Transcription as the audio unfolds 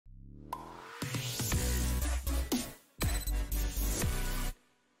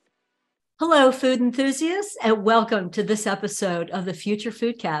Hello, food enthusiasts, and welcome to this episode of the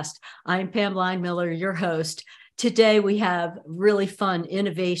FutureFoodCast. I'm Pam Miller, your host. Today, we have really fun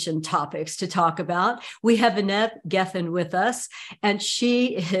innovation topics to talk about. We have Einav Gefen with us, and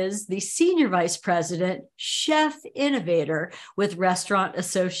she is the Senior Vice President, Chef Innovator with Restaurant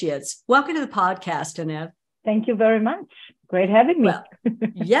Associates. Welcome to the podcast, Einav. Thank you very much. Great having me. Well,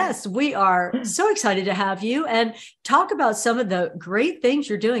 yes, we are so excited to have you and talk about some of the great things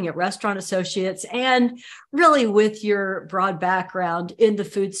you're doing at Restaurant Associates and really with your broad background in the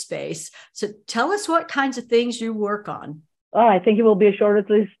food space. So tell us what kinds of things you work on. Oh, I think it will be a short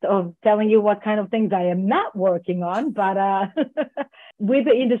list of telling you what kind of things I am not working on, but with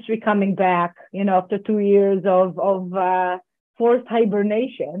the industry coming back, after 2 years of forced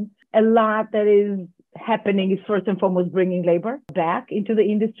hibernation, a lot that is happening is first and foremost bringing labor back into the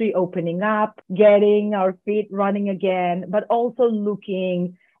industry, opening up, getting our feet running again, but also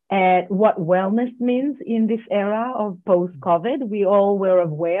looking at what wellness means in this era of post-COVID. We all were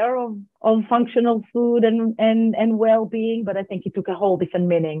aware of functional food and well-being, but I think it took a whole different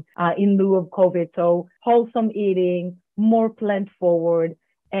meaning in lieu of COVID. So wholesome eating, more plant-forward,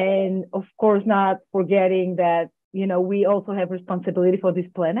 and of course not forgetting that we also have responsibility for this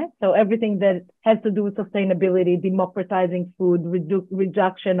planet. So everything that has to do with sustainability, democratizing food,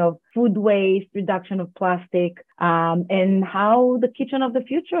 reduction of food waste, reduction of plastic, and how the kitchen of the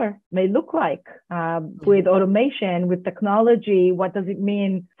future may look like with automation, with technology. What does it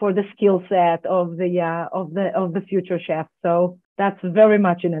mean for the skill set of the future chef? So that's very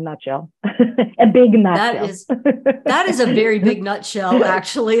much in a nutshell, a big nutshell. That is a very big nutshell,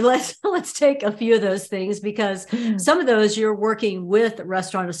 actually. Let's take a few of those things because some of those you're working with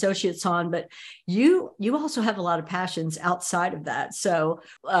Restaurant Associates on, but you also have a lot of passions outside of that. So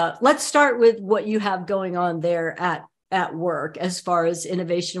let's start with what you have going on there at work as far as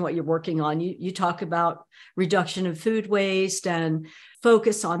innovation, what you're working on. You talk about reduction of food waste and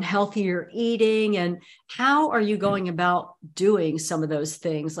focus on healthier eating. And how are you going about doing some of those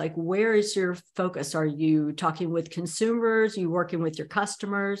things? Like, where is your focus? Are you talking with consumers? Are you working with your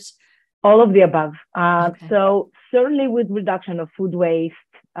customers? All of the above. Okay. So certainly with reduction of food waste.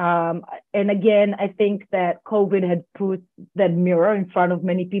 And again, I think that COVID had put that mirror in front of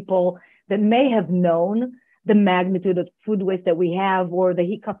many people that may have known the magnitude of food waste that we have, or the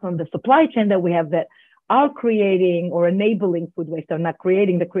hiccups on the supply chain that we have that are creating or enabling food waste, or not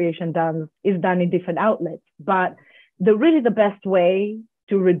creating. The creation is done in different outlets. But the best way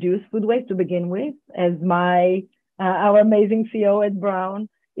to reduce food waste to begin with, as our amazing CEO Ed Brown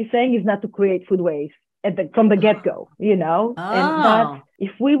is saying, is not to create food waste from the get-go, And that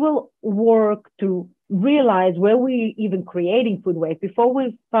if we will work to realize where we even creating food waste before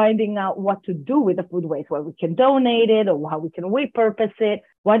we're finding out what to do with the food waste, where we can donate it or how we can repurpose it.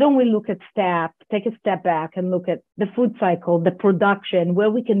 Why don't we take a step back and look at the food cycle, the production, where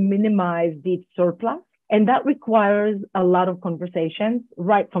we can minimize the surplus? And that requires a lot of conversations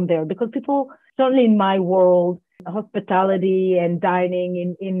right from there, because people, certainly in my world, hospitality and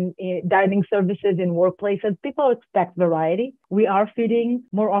dining in dining services in workplaces, people expect variety. We are feeding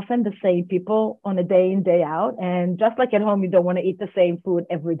more often the same people on a day in, day out. And just like at home, you don't want to eat the same food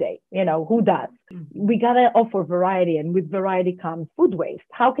every day. Who does? We got to offer variety. And with variety comes food waste.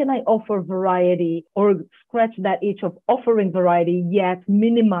 How can I offer variety or scratch that itch of offering variety, yet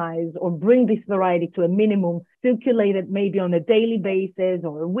minimize or bring this variety to a minimum, circulate it maybe on a daily basis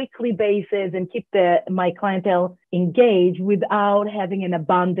or a weekly basis, and keep my clientele engaged without having an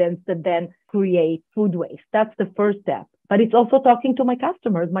abundance that then create food waste? That's the first step. But it's also talking to my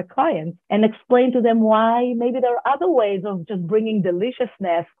customers, my clients, and explain to them why maybe there are other ways of just bringing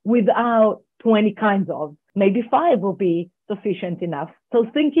deliciousness without 20 kinds of. Maybe 5 will be sufficient enough. So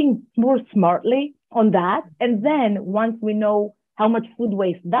thinking more smartly on that. And then once we know how much food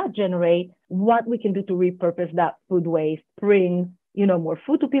waste that generates, what we can do to repurpose that food waste, bring more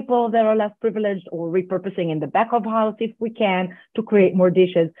food to people that are less privileged, or repurposing in the back of house if we can to create more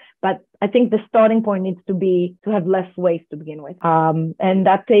dishes. But I think the starting point needs to be to have less waste to begin with. And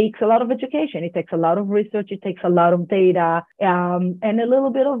that takes a lot of education. It takes a lot of research. It takes a lot of data and a little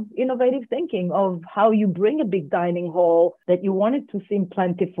bit of innovative thinking of how you bring a big dining hall that you want it to seem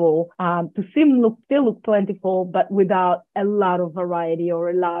plentiful, still look plentiful, but without a lot of variety or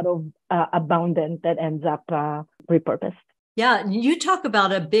a lot of abundance that ends up repurposed. Yeah, you talk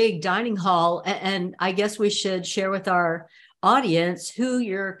about a big dining hall, and I guess we should share with our audience who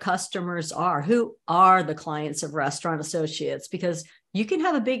your customers are. Who are the clients of Restaurant Associates? Because you can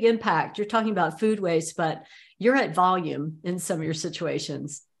have a big impact. You're talking about food waste, but you're at volume in some of your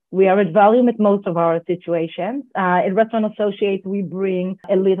situations. We are at volume at most of our situations. At Restaurant Associates, we bring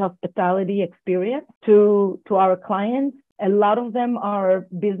elite hospitality experience to our clients. A lot of them are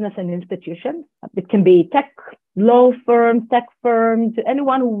business and institutions. It can be tech, law firms, tech firms,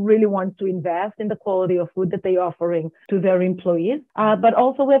 anyone who really wants to invest in the quality of food that they're offering to their employees. But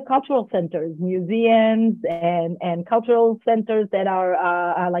also we have cultural centers, museums and cultural centers that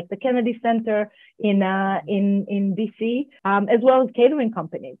are like the Kennedy Center in DC, as well as catering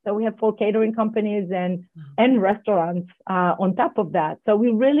companies. So we have 4 catering companies and restaurants on top of that. So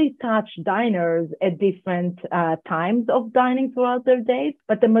we really touch diners at different times of dining throughout their days,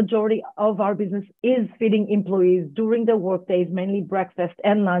 but the majority of our business is feeding employees during their work days, mainly breakfast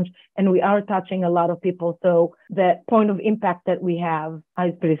and lunch, and we are touching a lot of people. So the point of impact that we have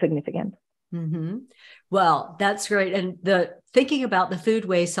is pretty significant. Mm-hmm. Well, that's great. And the thinking about the food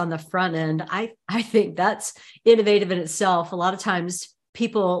waste on the front end, I think that's innovative in itself. A lot of times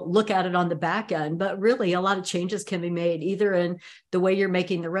people look at it on the back end, but really a lot of changes can be made either in the way you're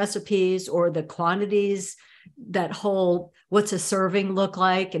making the recipes or the quantities, that whole what's a serving look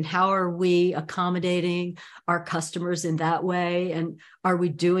like and how are we accommodating our customers in that way? And are we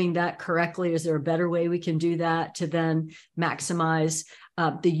doing that correctly? Is there a better way we can do that to then maximize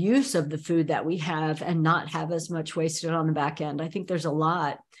the use of the food that we have and not have as much wasted on the back end? I think there's a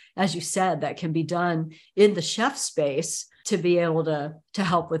lot, as you said, that can be done in the chef space to be able to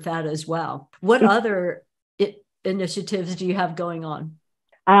help with that as well. What other initiatives do you have going on?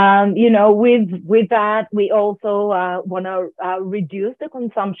 With that, we also want to reduce the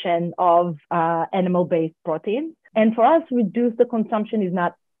consumption of animal-based proteins. And for us, reduce the consumption is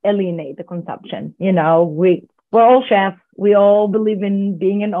not alienate the consumption. We're all chefs. We all believe in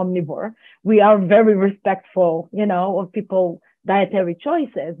being an omnivore. We are very respectful, of people's dietary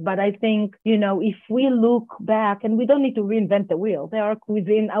choices. But I think, if we look back, and we don't need to reinvent the wheel, there are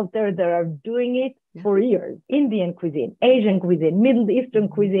cuisine out there that are doing it for years. Indian cuisine, Asian cuisine, Middle Eastern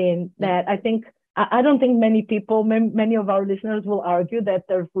cuisine, that I don't think many of our listeners will argue that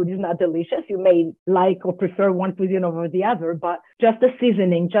their food is not delicious. You may like or prefer one cuisine over the other, but just the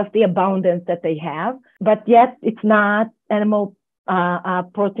seasoning, just the abundance that they have, but yet it's not animal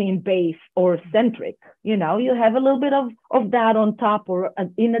protein based or centric. You have a little bit of that on top or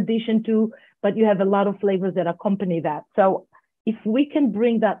in addition to, but you have a lot of flavors that accompany that. So if we can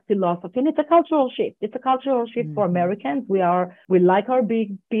bring that philosophy, and it's a cultural shift. It's a cultural shift for Americans. We like our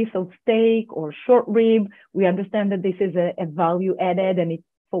big piece of steak or short rib. We understand that this is a value added and it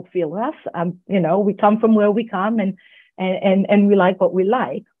fulfills us. We come from where we come and we like what we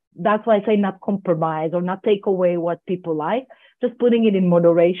like. That's why I say not compromise or not take away what people like, just putting it in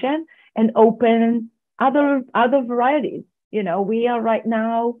moderation and open other varieties. We are right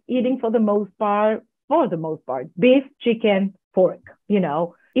now eating for the most part, beef, chicken, pork.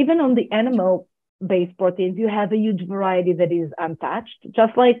 Even on the animal-based proteins, you have a huge variety that is untouched,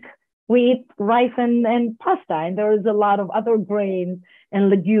 just like we eat rice and pasta, and there is a lot of other grains and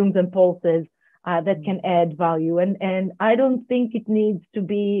legumes and pulses that can add value. And I don't think it needs to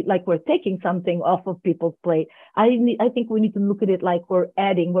be like we're taking something off of people's plate. I think we need to look at it like we're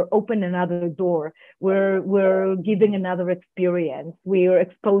opening another door. We're giving another experience. We're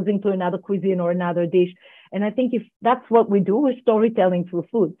exposing to another cuisine or another dish. And I think if that's what we do, we're storytelling through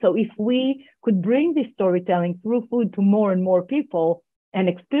food. So if we could bring this storytelling through food to more and more people and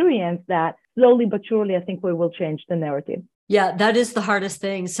experience that slowly but surely, I think we will change the narrative. Yeah, that is the hardest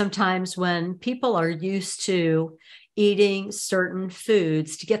thing. Sometimes when people are used to eating certain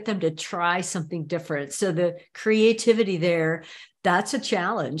foods, to get them to try something different. So the creativity there, that's a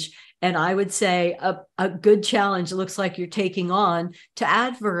challenge. And I would say a good challenge, it looks like you're taking on, to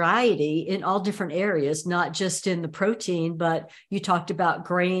add variety in all different areas, not just in the protein, but you talked about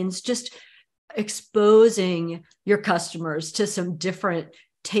grains, just exposing your customers to some different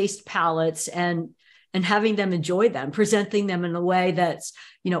taste palettes and having them enjoy them, presenting them in a way that's,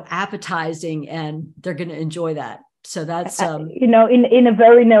 appetizing, and they're going to enjoy that. So that's, in a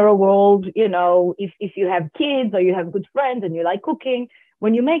very narrow world, if you have kids or you have good friends and you like cooking,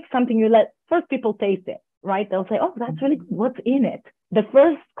 when you make something, you let first people taste it, right? They'll say, "Oh, that's really good. What's in it?" The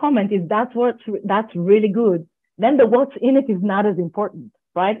first comment is that's really good. Then the what's in it is not as important,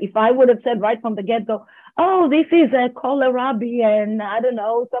 right? If I would have said right from the get-go, "Oh, this is a kohlrabi and I don't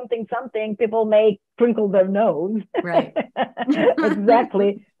know, something," people may crinkle their nose. Right.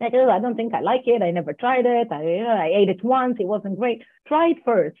 Exactly. Like, "Oh, I don't think I like it. I never tried it. I ate it once. It wasn't great." Try it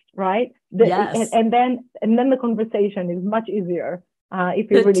first, right? Yes. And then the conversation is much easier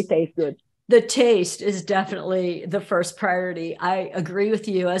if it really tastes good. The taste is definitely the first priority. I agree with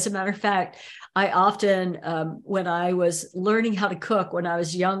you. As a matter of fact, I often, when I was learning how to cook when I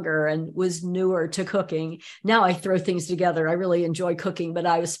was younger and was newer to cooking, now I throw things together. I really enjoy cooking, but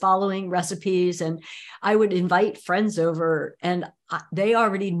I was following recipes and I would invite friends over, and they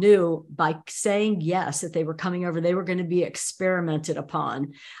already knew by saying yes that they were coming over, they were going to be experimented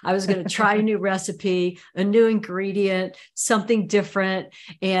upon. I was going to try a new recipe, a new ingredient, something different.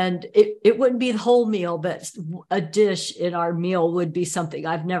 And it wouldn't be the whole meal, but a dish in our meal would be something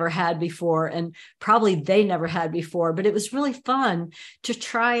I've never had before. And probably they never had before, but it was really fun to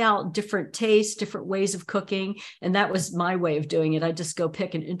try out different tastes, different ways of cooking. And that was my way of doing it. I just go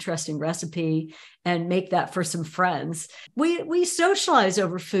pick an interesting recipe and make that for some friends. We socialize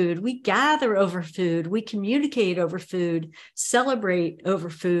over food. We gather over food. We communicate over food, celebrate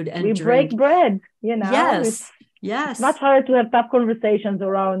over food, and we drink. Break bread, you know. Yes. It's much harder to have tough conversations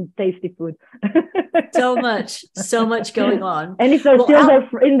around tasty food. so much going on. And if they're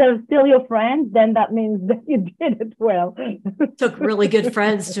still your friends, then that means that you did it well. Took really good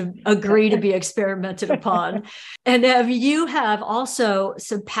friends to agree to be experimented upon. And you have also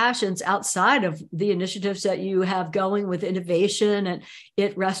some passions outside of the initiatives that you have going with innovation and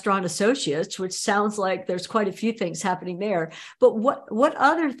Restaurant Associates, which sounds like there's quite a few things happening there. But what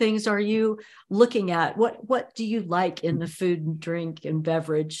other things are you looking at? What do you like in the food and drink and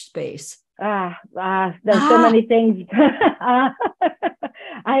beverage space? There's so many things. I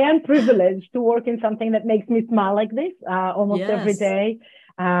am privileged to work in something that makes me smile like this almost every day.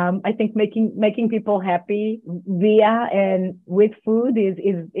 I think making people happy via and with food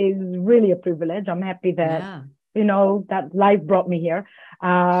is really a privilege. I'm happy that that life brought me here.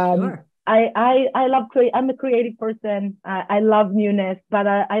 Sure. I love I'm a creative person. I love newness, but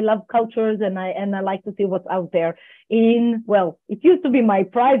I love cultures, and I like to see what's out there. It used to be my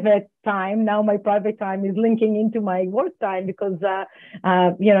private time. Now my private time is linking into my work time because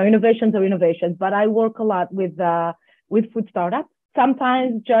innovations are innovations. But I work a lot with food startups.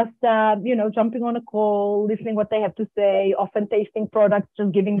 Sometimes just jumping on a call, listening what they have to say. Often tasting products,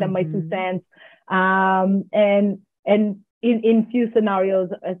 just giving them my 2 cents. And in few scenarios,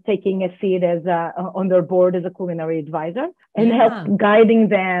 taking a seat as on their board as a culinary advisor and help guiding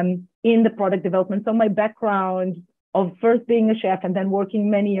them in the product development. So my background of first being a chef and then working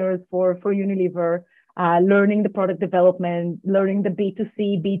many years for Unilever, learning the product development, learning the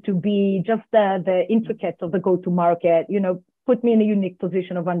B2C, B2B, just the intricacies of the go-to-market, put me in a unique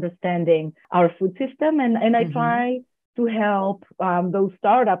position of understanding our food system. And I try to help those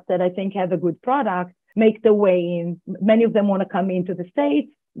startups that I think have a good product make the way in. Many of them want to come into the States.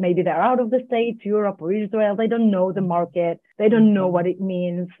 Maybe they're out of the States, Europe or Israel. They don't know the market. They don't know what it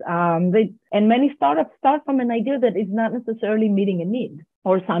means. And many startups start from an idea that is not necessarily meeting a need.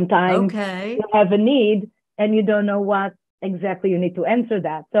 Or sometimes you have a need and you don't know what exactly you need to answer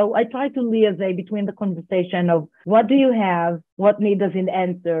that. So I try to liaise between the conversation of what do you have, what need does it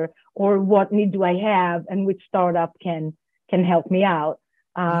answer, or what need do I have, and which startup can help me out.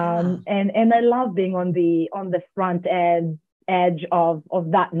 And I love being on the front edge of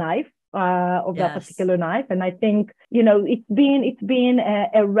that knife, that particular knife. And I think, it's been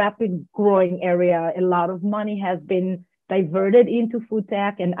a rapid growing area. A lot of money has been diverted into food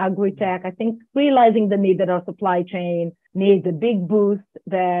tech and agri-tech. I think realizing the need that our supply chain needs a big boost,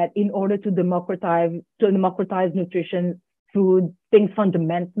 that in order to democratize nutrition, food, things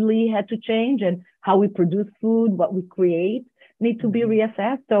fundamentally had to change, and how we produce food, what we create, need to be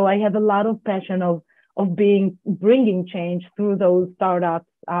reassessed. So I have a lot of passion of bringing change through those startups,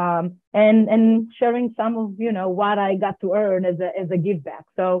 and sharing some of what I got to earn as a give back.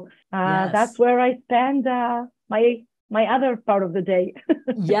 So that's where I spend my other part of the day.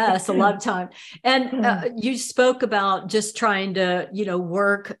 Yes, a lot of time. And you spoke about just trying to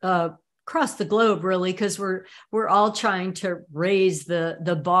work across the globe, really, because we're all trying to raise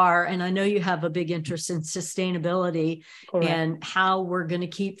the bar. And I know you have a big interest in sustainability. Correct. And how we're going to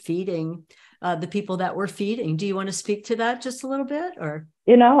keep feeding the people that we're feeding. Do you want to speak to that just a little bit? Or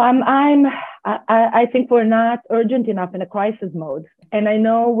I think we're not urgent enough in a crisis mode. And I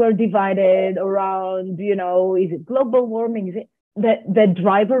know we're divided around, is it global warming? Is it the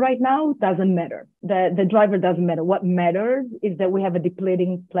driver right now doesn't matter. The driver doesn't matter. What matters is that we have a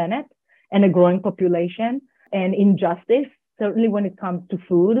depleting planet and a growing population, and injustice, certainly when it comes to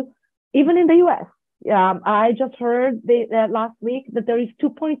food, even in the US. I just heard last week that there is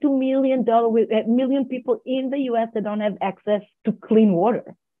 2.2 million people in the US that don't have access to clean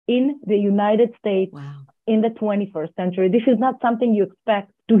water in the United States. Wow. In the 21st century. This is not something you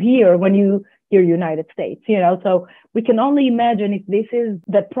expect to hear when you hear United States, so we can only imagine if this is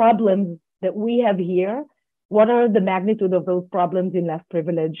the problem that we have here, what are the magnitude of those problems in less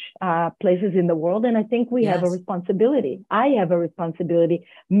privileged places in the world. And I think we have a responsibility. I have a responsibility,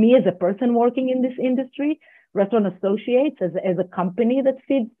 me as a person working in this industry, Restaurant Associates as a company that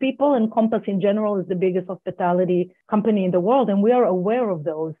feeds people, and Compass in general is the biggest hospitality company in the world, and we are aware of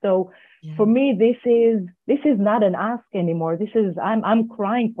those. So for me, this is not an ask anymore. This is I'm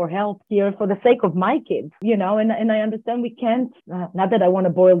crying for help here for the sake of my kids, and I understand we can't. Not that I want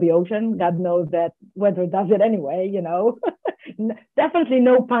to boil the ocean. God knows that weather does it anyway. Definitely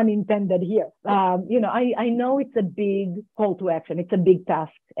no pun intended here. I know it's a big call to action. It's a big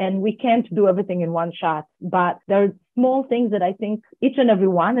task, and we can't do everything in one shot. But there are small things that I think each and every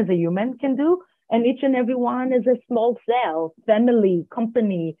one as a human can do. And each and every one as a small cell, family,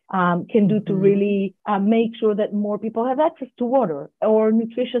 company can do to really make sure that more people have access to water or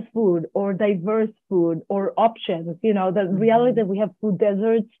nutritious food or diverse food or options. The reality that we have food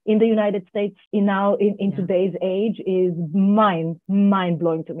deserts in the United States in today's age is mind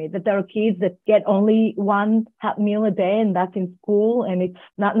blowing to me. That there are kids that get only one hot meal a day, and that's in school, and it's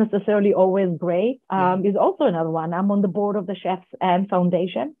not necessarily always great. Is also another one. I'm on the board of the Chefs and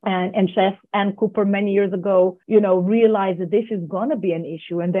Foundation, and Chef and Cooper many years ago, realized that this is going to be an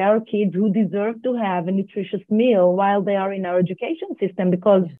issue. And there are kids who deserve to have a nutritious meal while they are in our education system,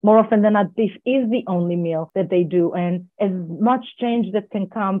 because more often than not, this is the only meal that they do. And as much change that can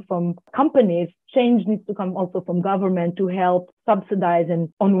come from companies, change needs to come also from government to help subsidize, and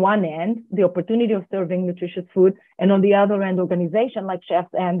on one end, the opportunity of serving nutritious food, and on the other end, organization like Chefs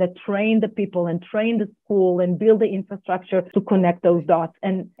and that train the people and train the school and build the infrastructure to connect those dots.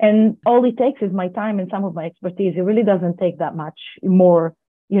 And all it takes is my time and some of my expertise. It really doesn't take that much more,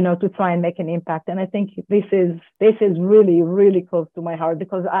 to try and make an impact. And I think this is really, really close to my heart,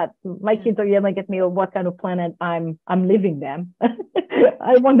 because my kids are yelling at me what kind of planet I'm living them.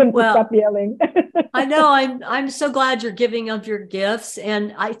 I want them to stop yelling. I know. I'm so glad you're giving of your gifts.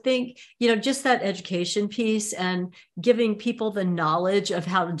 And I think, just that education piece and giving people the knowledge of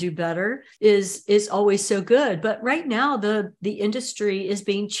how to do better is always so good. But right now, the industry is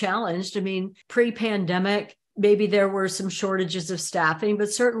being challenged. I mean, pre-pandemic, maybe there were some shortages of staffing,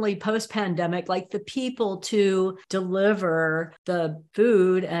 but certainly post-pandemic, like the people to deliver the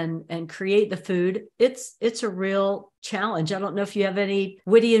food and create the food, it's a real challenge. I don't know if you have any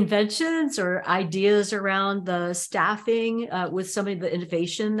witty inventions or ideas around the staffing with some of the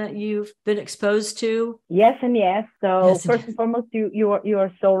innovation that you've been exposed to. Yes and yes. So first and foremost, you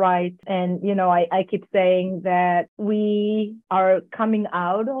are so right. And I keep saying that we are coming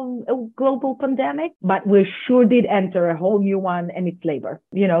out of a global pandemic, but we sure did enter a whole new one, and it's labor.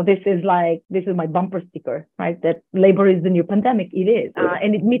 This is my bumper sticker, right? That labor is the new pandemic. It is,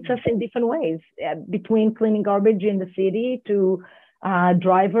 and it meets us in different ways, between cleaning garbage in the city to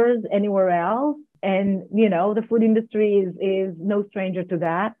drivers anywhere else. And, the food industry is no stranger to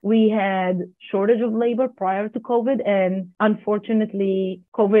that. We had shortage of labor prior to COVID. And unfortunately,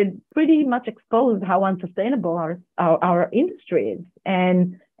 COVID pretty much exposed how unsustainable our industry is.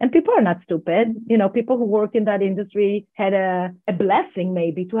 And people are not stupid. People who work in that industry had a blessing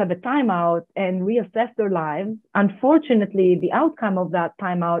maybe to have a timeout and reassess their lives. Unfortunately, the outcome of that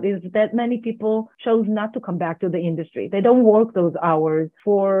timeout is that many people chose not to come back to the industry. They don't work those hours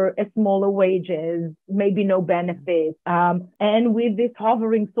for a smaller wages, maybe no benefits. And with this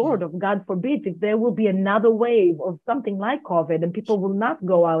hovering sword of, God forbid, if there will be another wave of something like COVID and people will not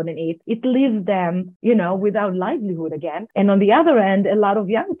go out and eat, it leaves them, without livelihood again. And on the other end, a lot of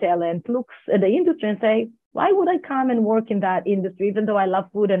young talent looks at the industry and say, why would I come and work in that industry, even though I love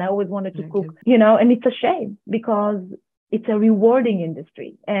food and I always wanted to cook, and it's a shame because it's a rewarding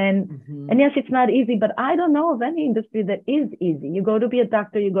industry. And yes, it's not easy, but I don't know of any industry that is easy. You go to be a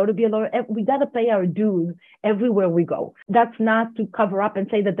doctor, you go to be a lawyer, we got to pay our dues everywhere we go. That's not to cover up and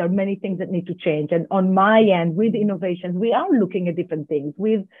say that there are many things that need to change. And on my end, with innovations, we are looking at different things,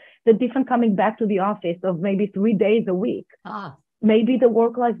 with the different coming back to the office of maybe 3 days a week. Maybe the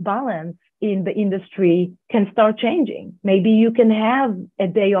work-life balance in the industry can start changing. Maybe you can have a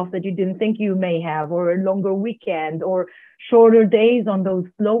day off that you didn't think you may have, or a longer weekend, or shorter days on those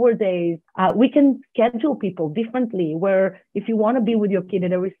slower days. We can schedule people differently, where if you want to be with your kid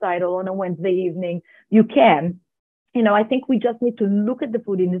at a recital on a Wednesday evening, you can. I think we just need to look at the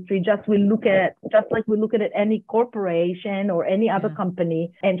food industry just like we look at any corporation or any other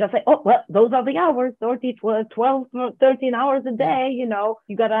company, and just say, oh, well, those are the hours, 12, 13 hours a day.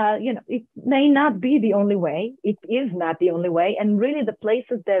 You gotta, it may not be the only way. It is not the only way. And really the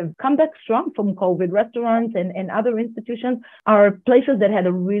places that have come back strong from COVID, restaurants and other institutions, are places that had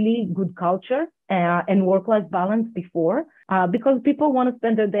a really good culture and work-life balance before, because people want to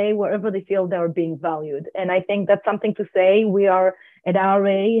spend their day wherever they feel they're being valued. And I think that's something to say. We are at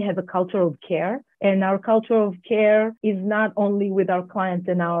RA have a culture of care, and our culture of care is not only with our clients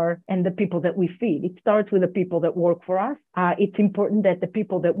and the people that we feed. It starts with the people that work for us. It's important that the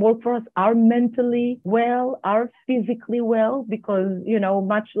people that work for us are mentally well, are physically well, because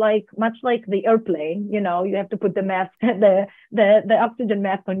much like the airplane, you have to put the mask, the oxygen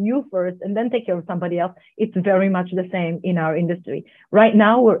mask on you first, and then take care of somebody else. It's very much the same in our industry. Right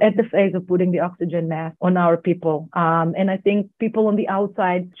now, we're at the phase of putting the oxygen mask on our people, and I think people on the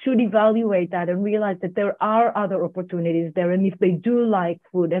outside should evaluate that and realize that there are other opportunities there. And if they do like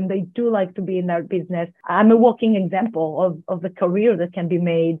food and they do like to be in that business, I'm a walking example of the career that can be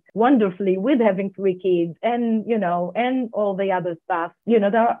made wonderfully with having 3 kids and all the other stuff.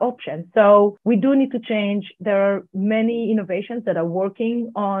 There are options. So we do need to change. There are many innovations that are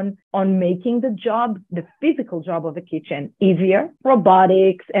working on making the physical job of a kitchen easier,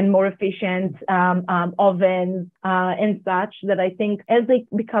 robotics and more efficient ovens and such, that I think as they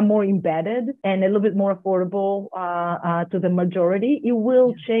become more embedded and a little bit more affordable to the majority, it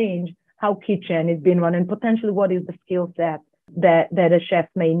will change how kitchen is being run and potentially what is the skill set that a chef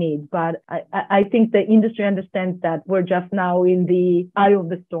may need. But I think the industry understands that we're just now in the eye of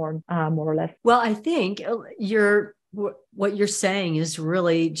the storm, more or less. Well, I think what you're saying is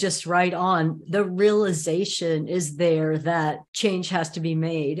really just right on. The realization is there that change has to be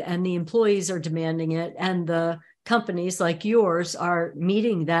made, and the employees are demanding it, and the companies like yours are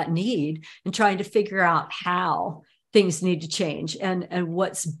meeting that need and trying to figure out how things need to change and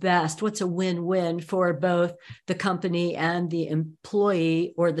what's best, what's a win-win for both the company and the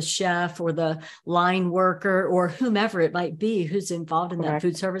employee or the chef or the line worker or whomever it might be who's involved in that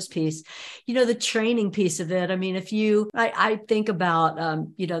food service piece. The training piece of it. I mean, I think about,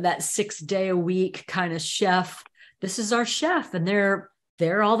 that 6-day-a-week kind of chef. This is our chef, and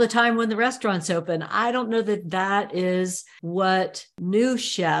they're all the time when the restaurant's open. I don't know that is what new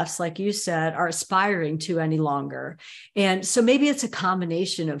chefs, like you said, are aspiring to any longer. And so maybe it's a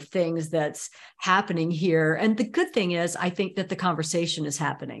combination of things that's happening here. And the good thing is, I think that the conversation is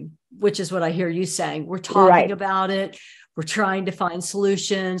happening, which is what I hear you saying. We're talking about it. We're trying to find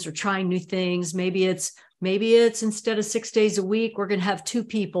solutions. We're trying new things. Maybe it's instead of 6 days a week, we're going to have 2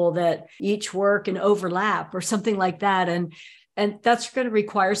 people that each work and overlap or something like that. And that's going to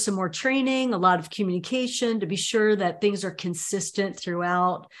require some more training, a lot of communication to be sure that things are consistent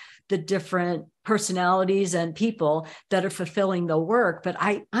throughout the different personalities and people that are fulfilling the work. But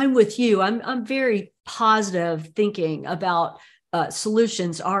I'm with you. I'm very positive thinking about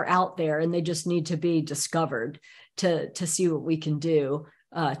solutions are out there, and they just need to be discovered to see what we can do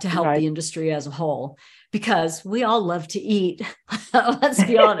to help the industry as a whole. Because we all love to eat. Let's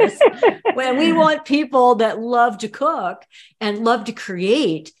be honest. When we want people that love to cook and love to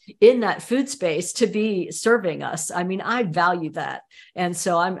create in that food space to be serving us. I mean, I value that. And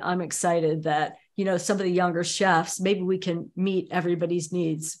so I'm excited that, some of the younger chefs, maybe we can meet everybody's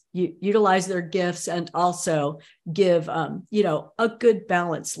needs, utilize their gifts, and also give, a good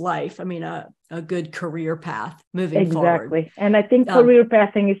balanced life. I mean, a good career path moving forward. Exactly. And I think career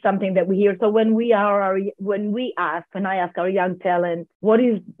pathing is something that we hear. So when I ask our young talent, what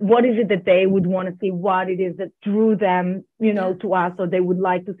is it that they would want to see, what it is that drew them, to us, or they would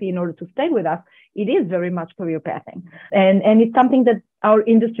like to see in order to stay with us, it is very much career pathing. And it's something that our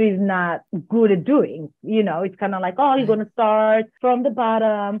industry is not good at doing. It's kind of like, you're going to start from the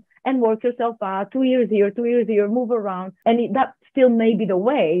bottom and work yourself out, 2 years here, 2 years here, move around. And that still may be the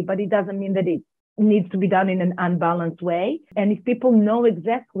way, but it doesn't mean that it needs to be done in an unbalanced way. And if people know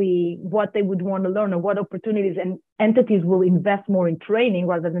exactly what they would want to learn or what opportunities, and entities will invest more in training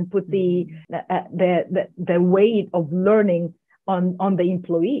rather than put the weight of learning on the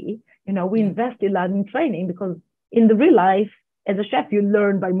employee. We invest a lot in training, because in the real life, as a chef, you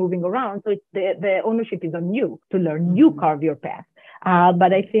learn by moving around. So it's the ownership is on you to learn. You carve your path.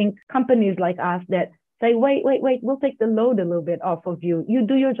 But I think companies like us that say, wait, we'll take the load a little bit off of you. You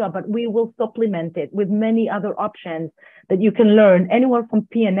do your job, but we will supplement it with many other options that you can learn, anywhere from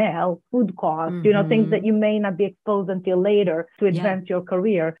P&L, food costs, things that you may not be exposed until later to advance your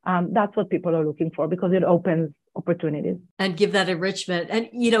career. That's what people are looking for, because it opens opportunities. And give that enrichment. And,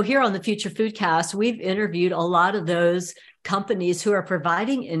 here on the Future Foodcast, we've interviewed a lot of those companies who are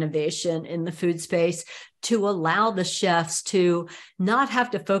providing innovation in the food space to allow the chefs to not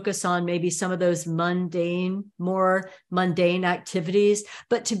have to focus on maybe some of those more mundane activities,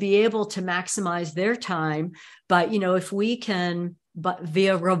 but to be able to maximize their time. But, if we can but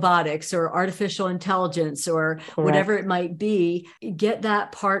via robotics or artificial intelligence or Correct. whatever it might be, get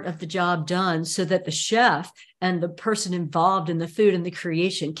that part of the job done so that the chef and the person involved in the food and the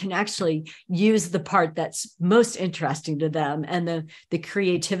creation can actually use the part that's most interesting to them and the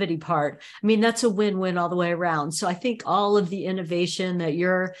creativity part. I mean, that's a win-win all the way around. So I think all of the innovation that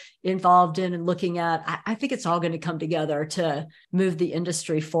you're involved in and looking at, I think it's all going to come together to move the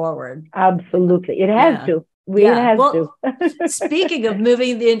industry forward. Absolutely. It has to. Speaking of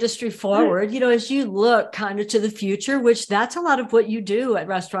moving the industry forward, as you look kind of to the future, which that's a lot of what you do at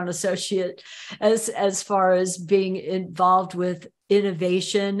Restaurant Associate, as far as being involved with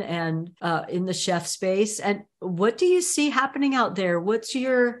innovation and in the chef space. And what do you see happening out there? What's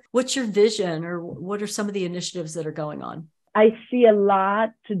your vision, or what are some of the initiatives that are going on? I see a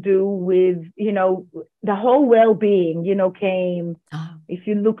lot to do with, the whole well-being, came, if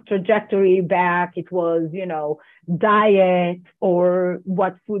you look trajectory back, it was, diet or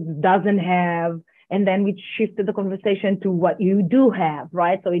what food doesn't have. And then we shifted the conversation to what you do have,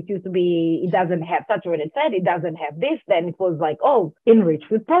 right? So it used to be, it doesn't have saturated fat, it doesn't have this. Then it was like, enrich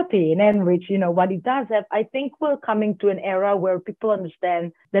with protein, enrich, what it does have. I think we're coming to an era where people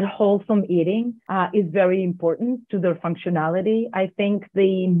understand that wholesome eating is very important to their functionality. I think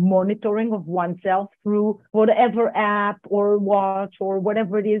the monitoring of oneself through whatever app or watch or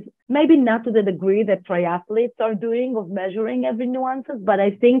whatever it is, maybe not to the degree that triathletes are doing of measuring every nuances, but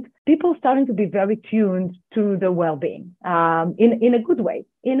I think people are starting to be very tuned to their well-being in a good way.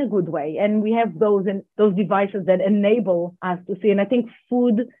 And we have those devices that enable us to see. And I think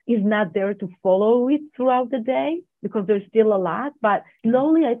food is not there to follow it throughout the day because there's still a lot. But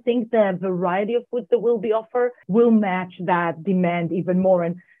slowly, I think the variety of food that will be offered will match that demand even more.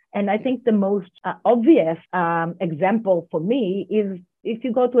 And I think the most obvious example for me is if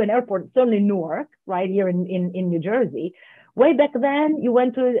you go to an airport, certainly Newark, right here in New Jersey. Way back then, you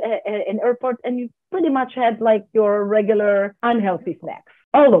went to an airport and you pretty much had like your regular unhealthy snacks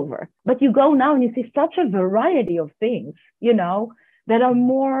all over. But you go now and you see such a variety of things, that are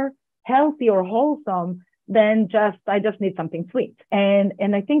more healthy or wholesome than I just need something sweet. And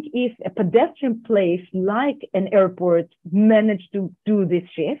I think if a pedestrian place like an airport managed to do this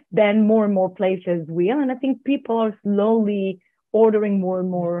shift, then more and more places will. And I think people are slowly ordering more and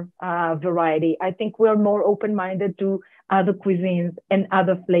more variety. I think we're more open-minded to other cuisines and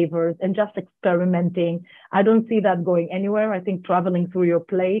other flavors and just experimenting. I don't see that going anywhere. I think traveling through your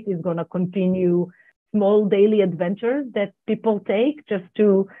plate is going to continue. Small daily adventures that people take just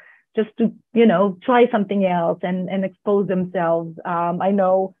to try something else and expose themselves. I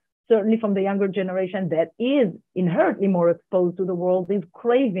know certainly from the younger generation that is inherently more exposed to the world is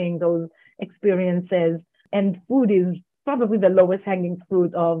craving those experiences, and food is probably the lowest hanging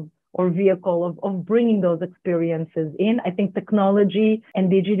fruit or vehicle of bringing those experiences in. I think technology and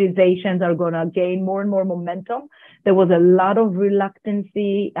digitalizations are going to gain more and more momentum. There was a lot of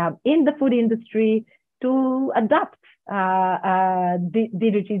reluctancy in the food industry to adopt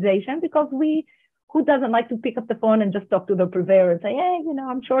digitization because who doesn't like to pick up the phone and just talk to the purveyor and say, hey,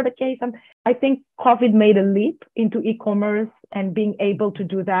 I'm sure the case. I think COVID made a leap into e-commerce and being able to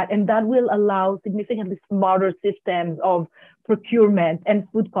do that. And that will allow significantly smarter systems of procurement and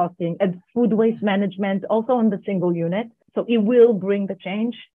food costing and food waste management, also on the single unit. So it will bring the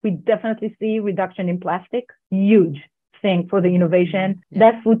change. We definitely see reduction in plastic, huge thing for the innovation. Yeah.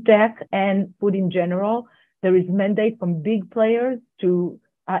 That's food tech and food in general. There is mandate from big players to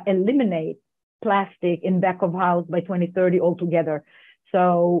eliminate plastic in back of house by 2030 altogether.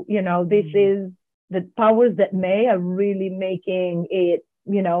 So, this is the powers that may are really making it,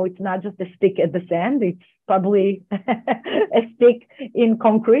 it's not just a stick at the sand, it's probably a stick in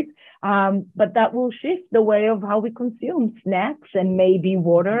concrete. But that will shift the way of how we consume snacks and maybe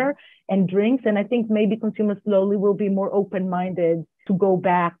water and drinks. And I think maybe consumers slowly will be more open-minded to go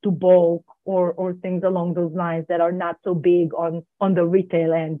back to bulk or things along those lines that are not so big on the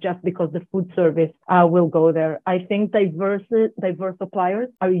retail end, just because the food service will go there. I think diverse suppliers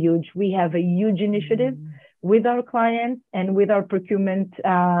are huge. We have a huge initiative with our clients and with our procurement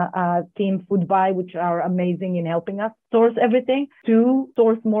team, Food Buy, which are amazing in helping us source everything, to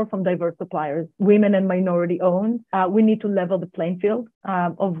source more from diverse suppliers, women and minority owned. We need to level the playing field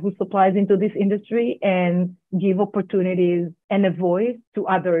of who supplies into this industry and give opportunities and a voice to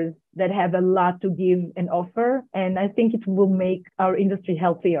others that have a lot to give and offer. And I think it will make our industry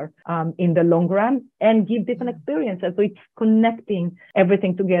healthier in the long run and give different experiences. So it's connecting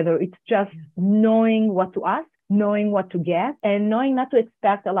everything together. It's just knowing what to ask, knowing what to get, and knowing not to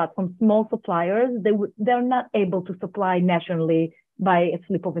expect a lot from small suppliers. They're not able to supply nationally by a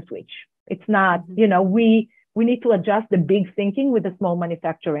flip of a switch. It's not, we we need to adjust the big thinking with the small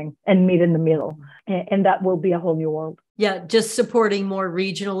manufacturing and meet in the middle. And that will be a whole new world. Yeah, just supporting more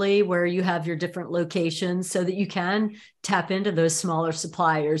regionally where you have your different locations so that you can tap into those smaller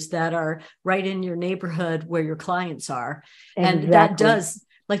suppliers that are right in your neighborhood where your clients are. Exactly. And that does,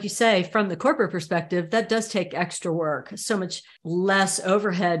 like you say, from the corporate perspective, that does take extra work, so much less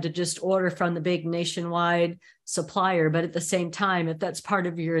overhead to just order from the big nationwide supplier. But at the same time, if that's part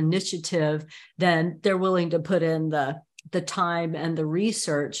of your initiative, then they're willing to put in the time and the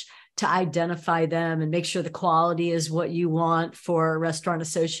research to identify them and make sure the quality is what you want for restaurant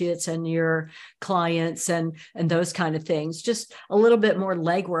associates and your clients and those kind of things. Just a little bit more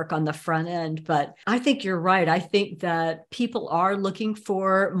legwork on the front end. But I think you're right. I think that people are looking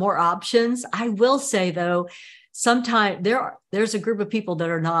for more options. I will say, though, sometimes there's a group of people that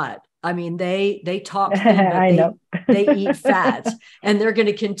are not. I mean, they talk thin, but they eat fat, and they're going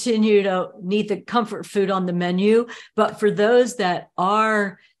to continue to need the comfort food on the menu. But for those that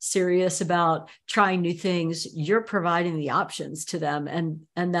are serious about trying new things, you're providing the options to them. And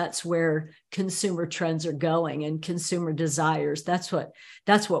that's where consumer trends are going and consumer desires. That's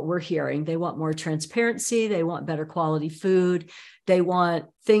what we're hearing. They want more transparency. They want better quality food. They want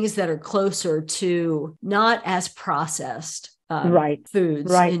things that are closer to not as processed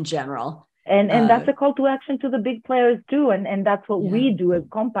foods in general. And that's a call to action to the big players too. And that's what we do as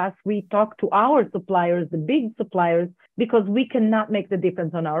Compass. We talk to our suppliers, the big suppliers, because we cannot make the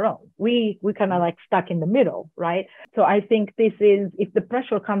difference on our own. We kind of like stuck in the middle, right? So I think this is, if the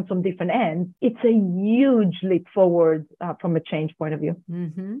pressure comes from different ends, it's a huge leap forward from a change point of view.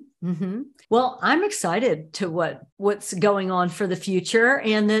 Mm-hmm. Mm-hmm. Well, I'm excited to what's going on for the future,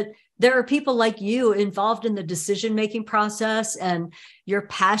 and that there are people like you involved in the decision-making process, and your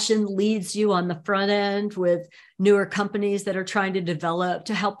passion leads you on the front end with newer companies that are trying to develop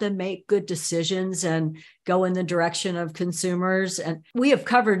to help them make good decisions and go in the direction of consumers. And we have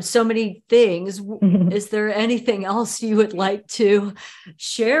covered so many things. Mm-hmm. Is there anything else you would like to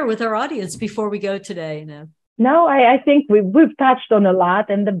share with our audience before we go today? No, I think we've touched on a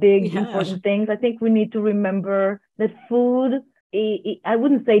lot, and the big important things. I think we need to remember that food, I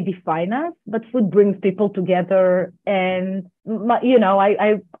wouldn't say define us, but food brings people together. And,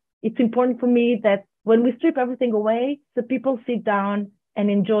 it's important for me that when we strip everything away, the people sit down and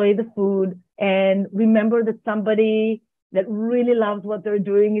enjoy the food and remember that somebody that really loves what they're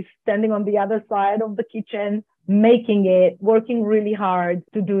doing is standing on the other side of the kitchen, making it, working really hard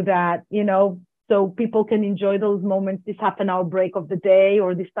to do that, so people can enjoy those moments, this half an hour break of the day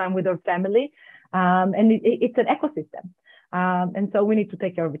or this time with their family. And it's an ecosystem. And so we need to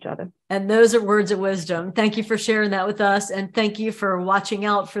take care of each other. And those are words of wisdom. Thank you for sharing that with us. And thank you for watching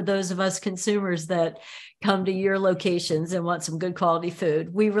out for those of us consumers that come to your locations and want some good quality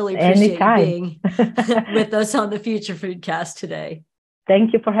food. We really appreciate you being with us on the Future Foodcast today.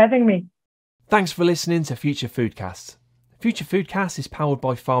 Thank you for having me. Thanks for listening to Future Foodcast. Future Foodcast is powered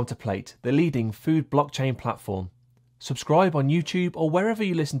by Farm to Plate, the leading food blockchain platform. Subscribe on YouTube or wherever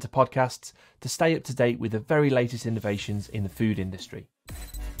you listen to podcasts to stay up to date with the very latest innovations in the food industry.